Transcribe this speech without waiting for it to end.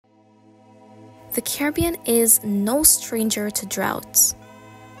The Caribbean is no stranger to droughts.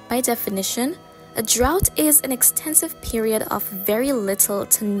 By definition, a drought is an extensive period of very little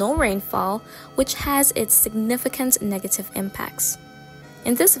to no rainfall, which has its significant negative impacts.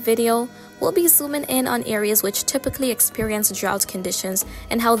 In this video, we'll be zooming in on areas which typically experience drought conditions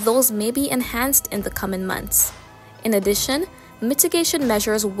and how those may be enhanced in the coming months. In addition, mitigation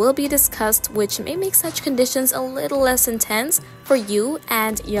measures will be discussed which may make such conditions a little less intense for you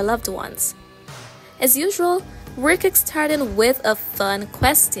and your loved ones. As usual, we're kickstarting with a fun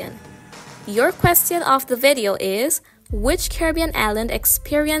question. Your question of the video is, which Caribbean island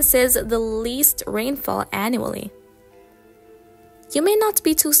experiences the least rainfall annually? You may not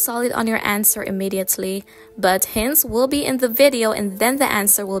be too solid on your answer immediately, but hints will be in the video and then the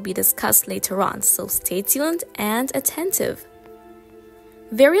answer will be discussed later on, so stay tuned and attentive.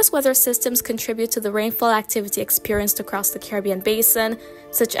 Various weather systems contribute to the rainfall activity experienced across the Caribbean basin,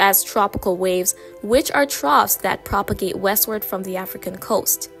 such as tropical waves, which are troughs that propagate westward from the African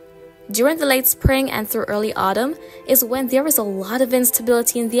coast. During the late spring and through early autumn is when there is a lot of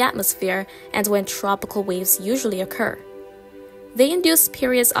instability in the atmosphere and when tropical waves usually occur. They induce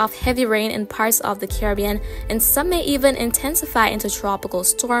periods of heavy rain in parts of the Caribbean, and some may even intensify into tropical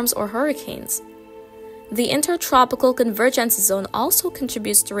storms or hurricanes. The Intertropical Convergence Zone also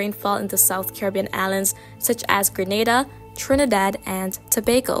contributes to rainfall in the South Caribbean islands such as Grenada, Trinidad, and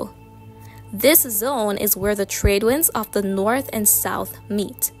Tobago. This zone is where the trade winds of the north and south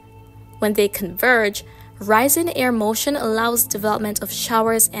meet. When they converge, rising air motion allows development of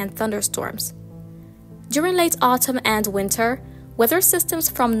showers and thunderstorms. During late autumn and winter, weather systems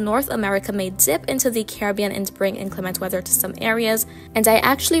from North America may dip into the Caribbean and bring inclement weather to some areas, and I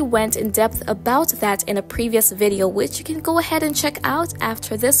actually went in depth about that in a previous video, which you can go ahead and check out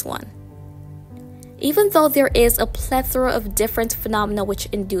after this one. Even though there is a plethora of different phenomena which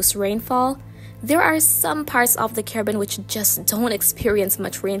induce rainfall, there are some parts of the Caribbean which just don't experience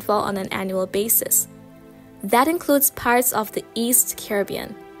much rainfall on an annual basis. That includes parts of the East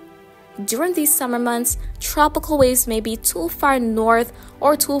Caribbean. During these summer months, tropical waves may be too far north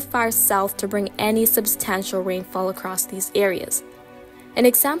or too far south to bring any substantial rainfall across these areas. An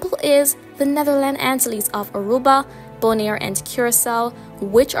example is the Netherland Antilles of Aruba, Bonaire, and Curacao,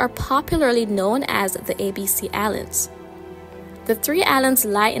 which are popularly known as the ABC Islands. The three islands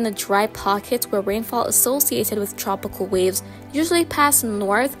lie in a dry pocket where rainfall associated with tropical waves usually pass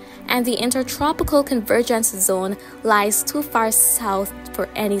north, and the Intertropical Convergence Zone lies too far south for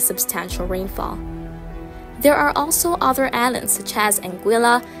any substantial rainfall. There are also other islands such as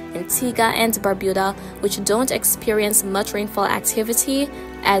Anguilla, Antigua, and Barbuda, which don't experience much rainfall activity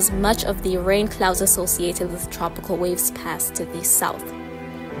as much of the rain clouds associated with tropical waves pass to the south.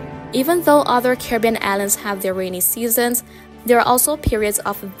 Even though other Caribbean islands have their rainy seasons, there are also periods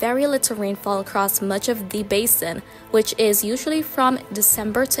of very little rainfall across much of the basin, which is usually from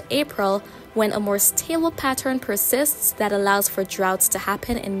December to April, when a more stable pattern persists that allows for droughts to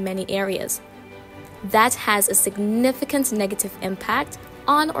happen in many areas. That has a significant negative impact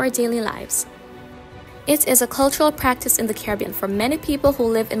on our daily lives. It is a cultural practice in the Caribbean for many people who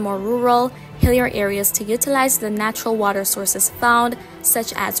live in more rural, hillier areas to utilize the natural water sources found,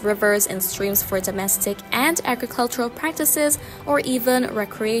 such as rivers and streams, for domestic and agricultural practices or even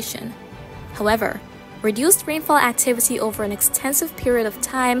recreation. However, reduced rainfall activity over an extensive period of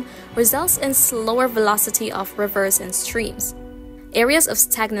time results in slower velocity of rivers and streams. Areas of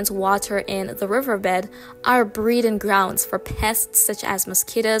stagnant water in the riverbed are breeding grounds for pests such as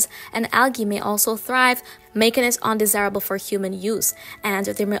mosquitoes, and algae may also thrive, making it undesirable for human use, and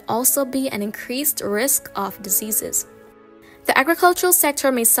there may also be an increased risk of diseases. The agricultural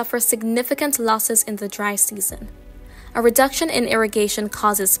sector may suffer significant losses in the dry season. A reduction in irrigation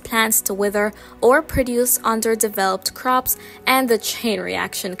causes plants to wither or produce underdeveloped crops, and the chain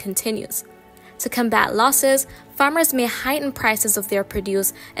reaction continues. To combat losses, farmers may heighten prices of their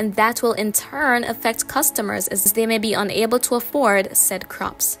produce, and that will in turn affect customers as they may be unable to afford said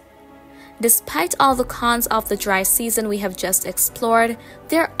crops. Despite all the cons of the dry season we have just explored,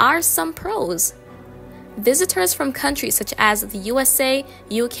 there are some pros. Visitors from countries such as the USA,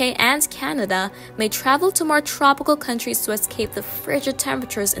 UK, and Canada may travel to more tropical countries to escape the frigid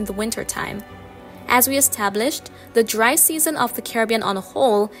temperatures in the wintertime. As we established, the dry season of the Caribbean on a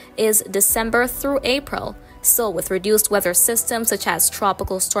whole is December through April, so with reduced weather systems such as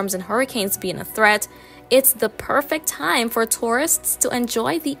tropical storms and hurricanes being a threat, it's the perfect time for tourists to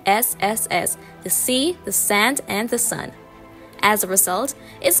enjoy the SSS, the sea, the sand, and the sun. As a result,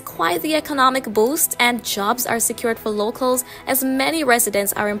 it's quite the economic boost, and jobs are secured for locals as many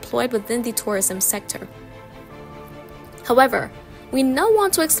residents are employed within the tourism sector. However, We now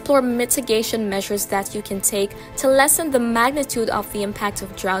want to explore mitigation measures that you can take to lessen the magnitude of the impact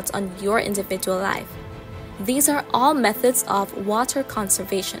of droughts on your individual life. These are all methods of water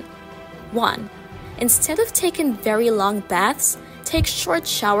conservation. 1. Instead of taking very long baths, take short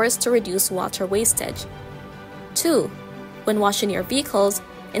showers to reduce water wastage. 2. When washing your vehicles,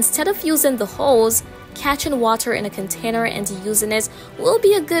 instead of using the hose, catching water in a container and using it will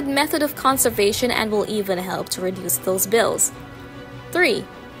be a good method of conservation and will even help to reduce those bills. 3.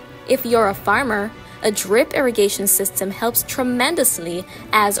 If you're a farmer, a drip irrigation system helps tremendously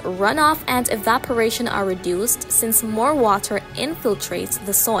as runoff and evaporation are reduced since more water infiltrates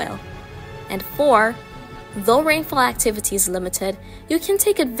the soil. And 4. Though rainfall activity is limited, you can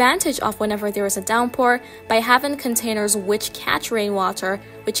take advantage of whenever there is a downpour by having containers which catch rainwater,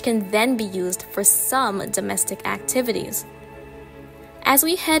 which can then be used for some domestic activities. As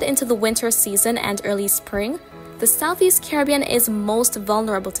we head into the winter season and early spring, the Southeast Caribbean is most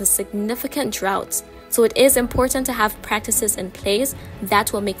vulnerable to significant droughts, so it is important to have practices in place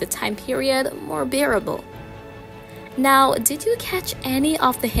that will make the time period more bearable. Now, did you catch any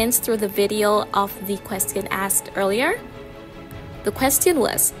of the hints through the video of the question asked earlier? The question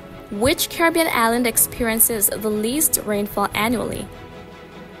was, which Caribbean island experiences the least rainfall annually?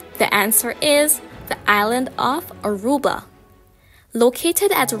 The answer is the island of Aruba.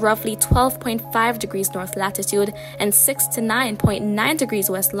 Located at roughly 12.5 degrees north latitude and 6 to 9.9 degrees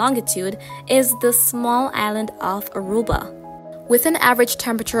west longitude is the small island of Aruba. With an average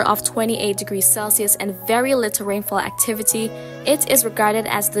temperature of 28 degrees Celsius and very little rainfall activity, it is regarded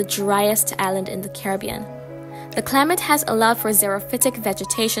as the driest island in the Caribbean. The climate has allowed for xerophytic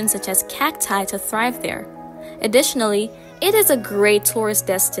vegetation such as cacti to thrive there. Additionally, it is a great tourist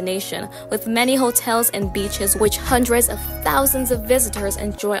destination with many hotels and beaches which hundreds of thousands of visitors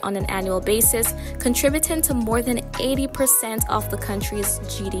enjoy on an annual basis, contributing to more than 80% of the country's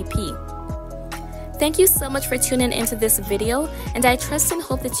GDP. Thank you so much for tuning into this video, and I trust and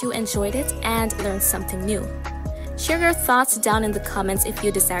hope that you enjoyed it and learned something new. Share your thoughts down in the comments if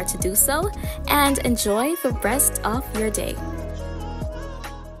you desire to do so, and enjoy the rest of your day.